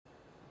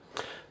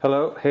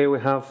Hello, here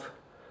we have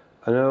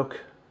an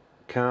oak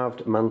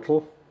carved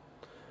mantle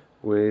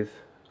with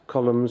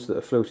columns that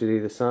are fluted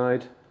either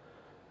side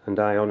and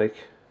ionic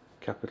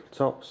capital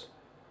tops.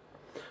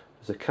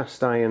 There's a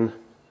cast iron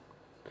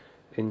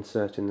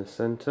insert in the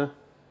centre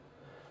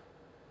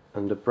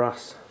and a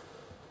brass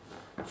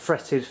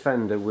fretted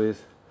fender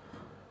with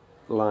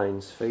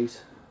lines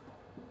feet.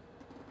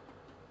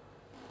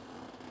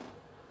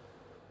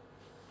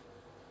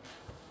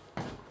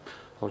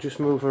 I'll just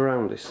move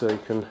around this so you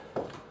can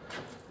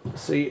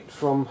see it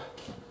from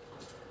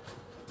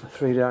a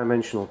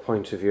three-dimensional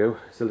point of view.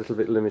 It's a little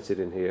bit limited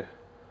in here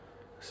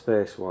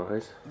space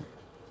wise.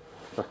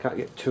 I can't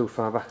get too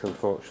far back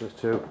unfortunately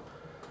to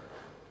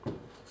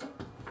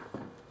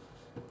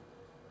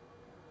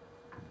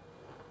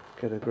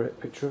get a great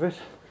picture of it.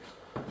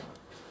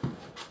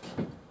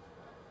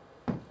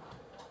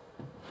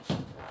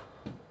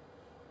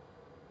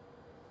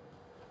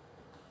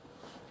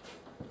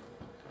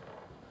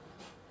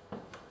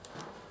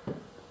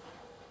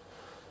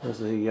 There's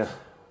the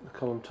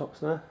column tops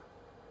there.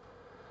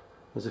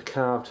 There's a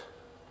carved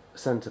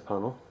centre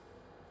panel.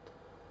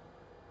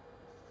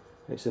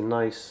 It's a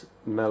nice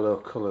mellow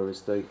colour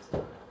as they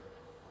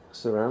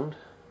surround.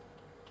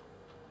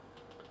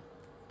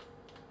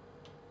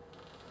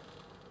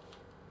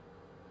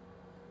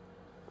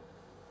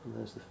 And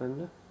there's the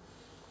fender.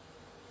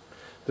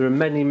 There are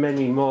many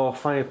more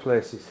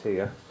fireplaces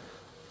here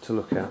to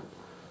look at,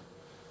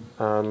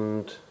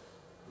 and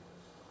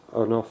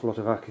an awful lot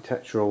of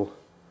architectural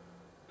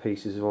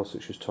pieces as well,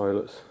 such as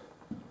toilets,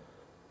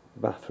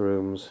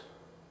 bathrooms,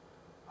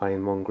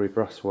 ironmongery,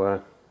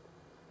 brassware.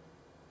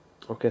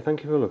 Okay,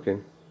 thank you for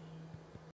looking.